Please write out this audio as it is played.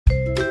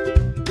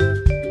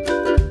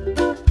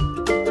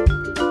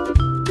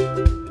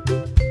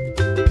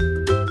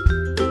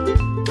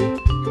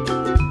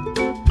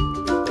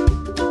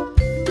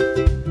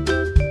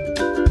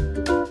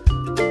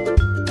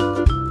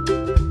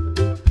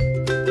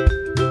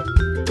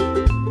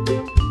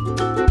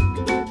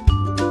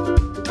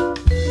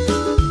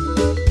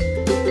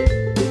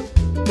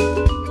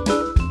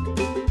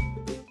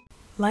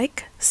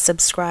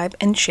subscribe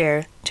and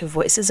share to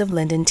Voices of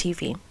Linden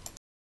TV.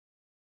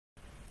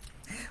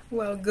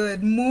 Well,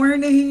 good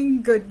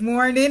morning. Good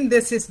morning.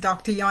 This is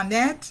Dr.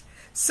 Yonnette.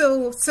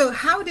 So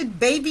how did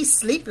baby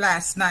sleep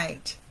last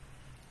night?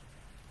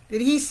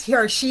 Did he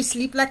or she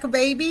sleep like a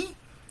baby?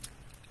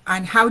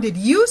 And how did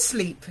you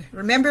sleep?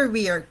 Remember,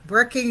 we are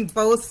working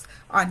both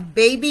on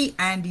baby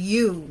and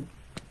you.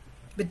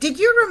 But did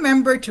you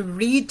remember to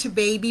read to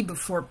baby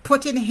before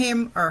putting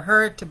him or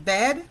her to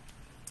bed?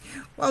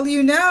 Well,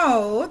 you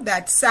know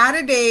that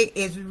Saturday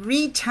is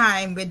Read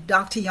Time with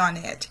Dr.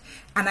 Yonnette,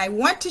 and I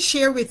want to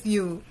share with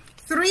you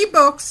 3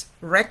 books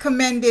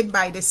recommended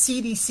by the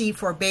CDC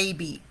for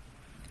baby.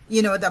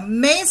 You know, the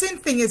amazing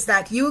thing is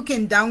that you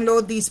can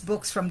download these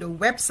books from the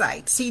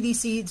website,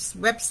 CDC's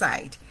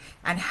website,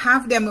 and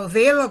have them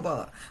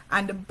available.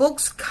 And the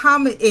books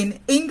come in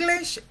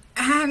English,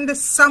 and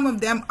some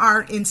of them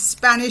are in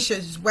Spanish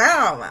as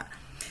well.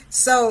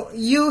 So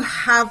you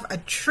have a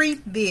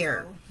treat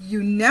there.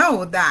 You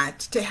know that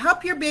to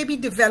help your baby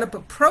develop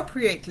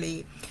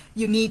appropriately,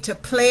 you need to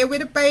play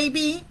with a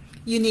baby,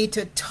 you need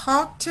to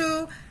talk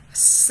to,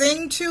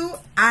 sing to,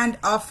 and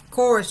of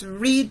course,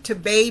 read to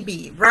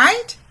baby,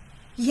 right?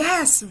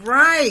 Yes,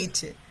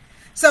 right.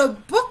 So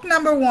book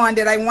number 1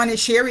 that I want to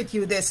share with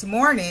you this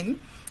morning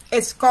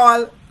is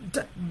called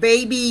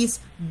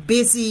Baby's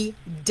Busy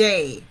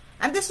Day.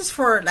 And this is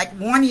for like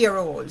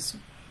 1-year-olds.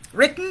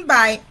 Written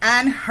by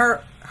Anne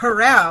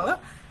Harrell,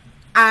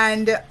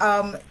 and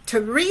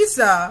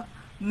Teresa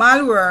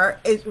Malwer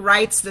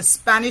writes the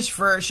Spanish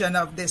version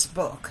of this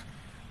book.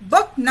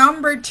 Book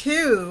number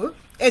 2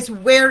 is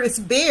Where is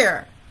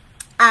Bear?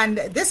 And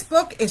this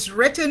book is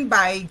written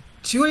by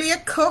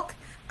Julia Cook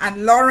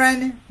and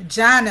Lauren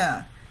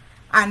Jana.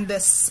 And the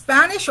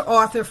Spanish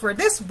author for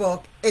this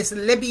book is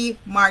Libby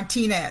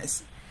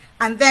Martinez.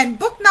 And then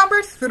book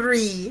number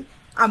 3,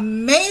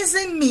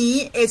 Amazing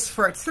Me, is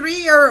for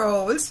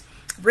 3-year-olds,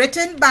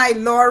 written by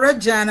Laura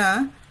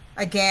Jana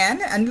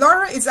again. And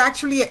Laura is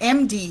actually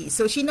an MD,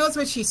 so she knows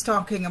what she's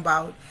talking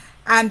about.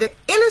 And the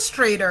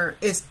illustrator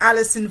is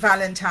Allison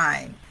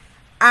Valentine.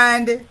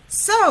 And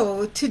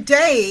so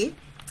today,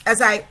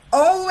 as I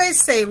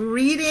always say,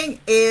 reading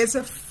is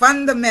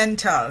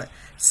fundamental.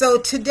 So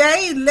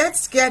today,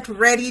 let's get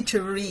ready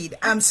to read.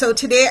 So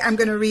today I'm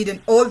going to read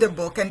an older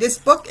book, and this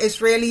book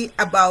is really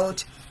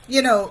about,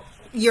 you know,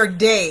 your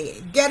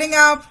day, getting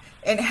up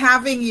and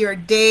having your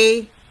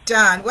day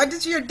done. What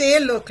does your day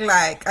look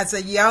like as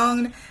a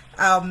young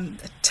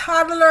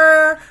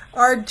toddler,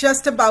 or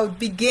just about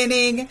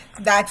beginning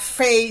that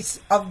phase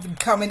of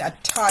becoming a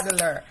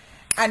toddler?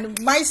 And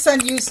my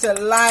son used to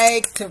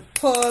like to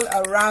pull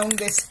around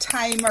this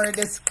timer,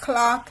 this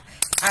clock,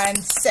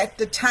 and set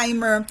the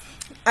timer.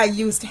 I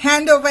used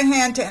hand over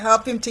hand to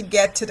help him to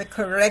get to the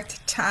correct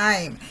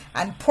time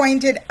and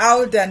pointed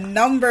out the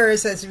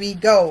numbers as we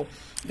go.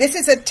 This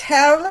is a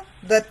Tell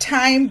the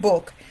Time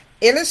book,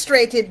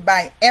 illustrated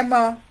by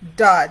Emma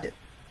Dodd.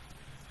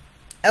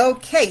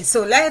 Okay,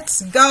 so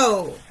let's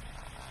go.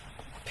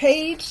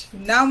 Page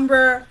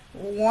number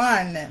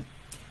 1.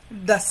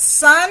 The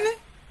sun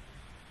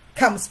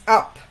comes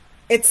up.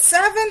 It's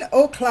 7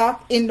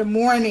 o'clock in the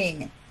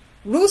morning.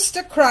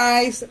 Rooster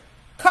cries,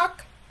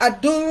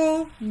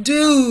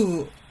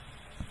 cock-a-doodle-doo.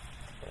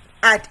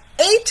 At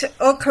 8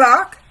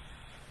 o'clock,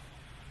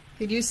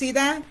 did you see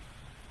that?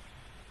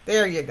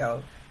 There you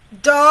go.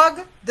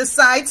 Dog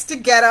decides to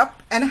get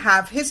up and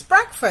have his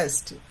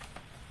breakfast.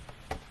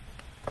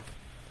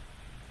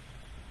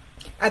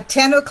 At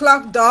 10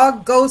 o'clock,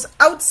 dog goes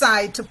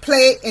outside to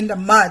play in the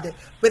mud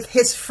with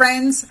his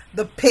friends,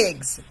 the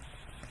pigs.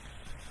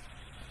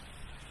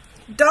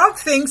 Dog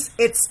thinks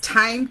it's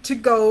time to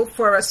go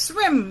for a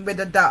swim with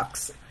the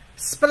ducks.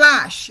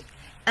 Splash.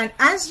 And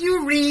as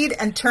you read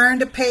and turn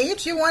the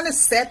page, you want to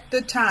set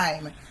the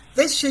time.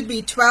 This should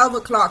be 12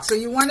 o'clock. So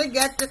you want to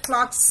get the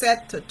clock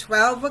set to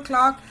 12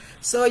 o'clock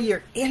so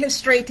you're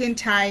illustrating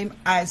time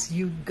as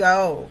you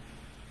go.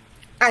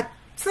 At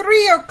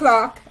 3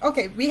 o'clock,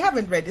 okay, we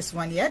haven't read this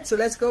one yet, so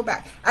let's go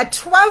back. At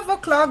 12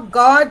 o'clock,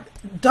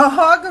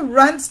 dog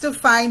runs to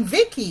find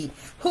Vicky,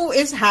 who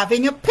is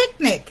having a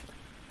picnic.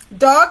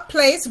 Dog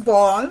plays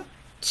ball,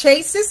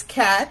 chases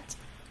cat,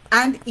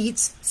 and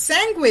eats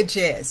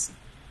sandwiches.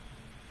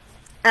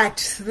 At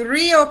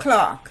 3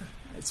 o'clock,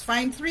 let's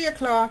find 3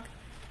 o'clock.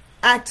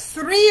 At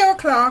 3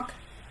 o'clock,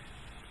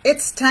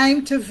 it's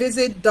time to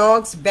visit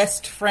dog's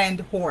best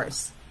friend,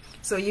 horse.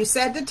 So you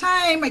set the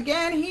time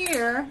again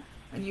here,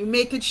 and you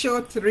make it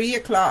show 3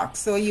 o'clock.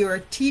 So you're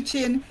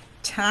teaching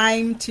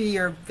time to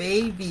your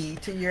baby,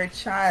 to your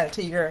child,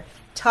 to your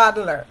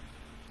toddler.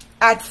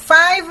 At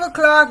 5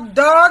 o'clock,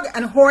 dog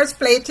and horse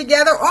play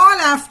together all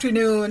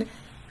afternoon.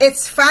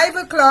 It's 5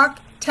 o'clock,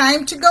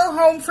 time to go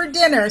home for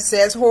dinner,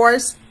 says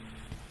horse.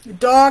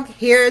 Dog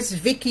hears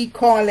Vicky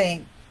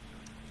calling.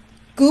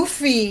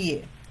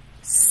 Goofy.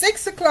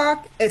 6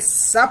 o'clock is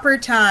supper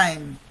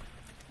time.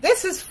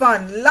 This is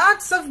fun.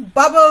 Lots of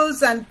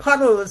bubbles and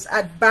puddles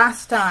at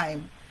bath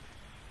time.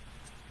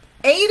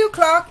 8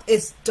 o'clock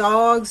is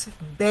dog's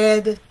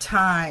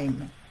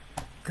bedtime.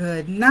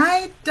 Good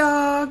night,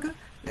 dog.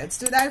 Let's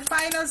do that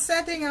final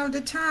setting of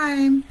the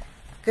time.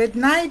 Good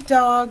night,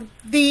 dog.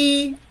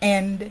 The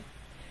end.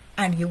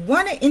 And you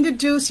want to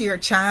introduce your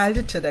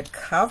child to the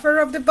cover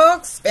of the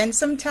book. Spend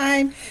some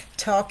time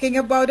talking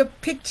about the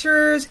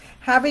pictures,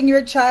 having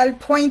your child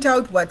point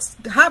out what's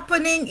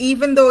happening,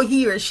 even though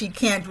he or she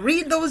can't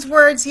read those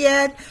words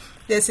yet.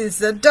 This is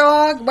the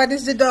dog. What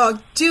is the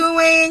dog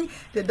doing?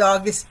 The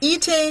dog is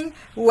eating.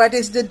 What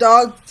is the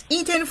dog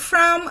eating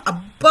from?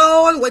 A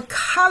bowl. What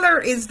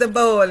color is the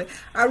bowl?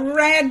 A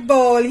red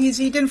bowl. He's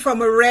eating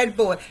from a red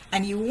bowl.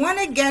 And you want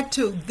to get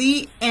to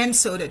the end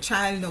so the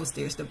child knows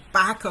there's the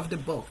back of the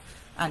book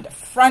and the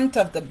front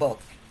of the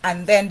book.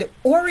 And then the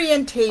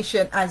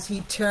orientation as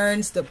he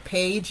turns the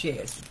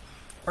pages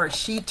or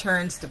she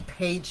turns the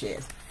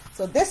pages.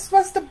 So this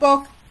was the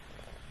book,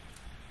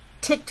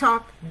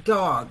 TikTok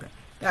Dog,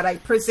 that I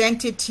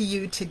presented to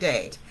you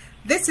today.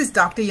 This is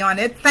Dr.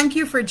 Yonnette. Thank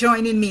you for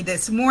joining me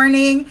this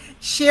morning.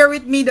 Share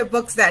with me the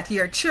books that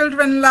your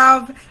children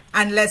love,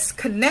 and let's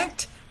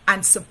connect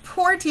and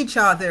support each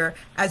other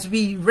as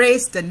we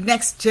raise the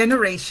next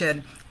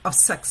generation of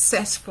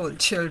successful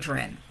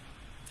children.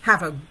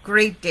 Have a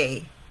great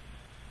day.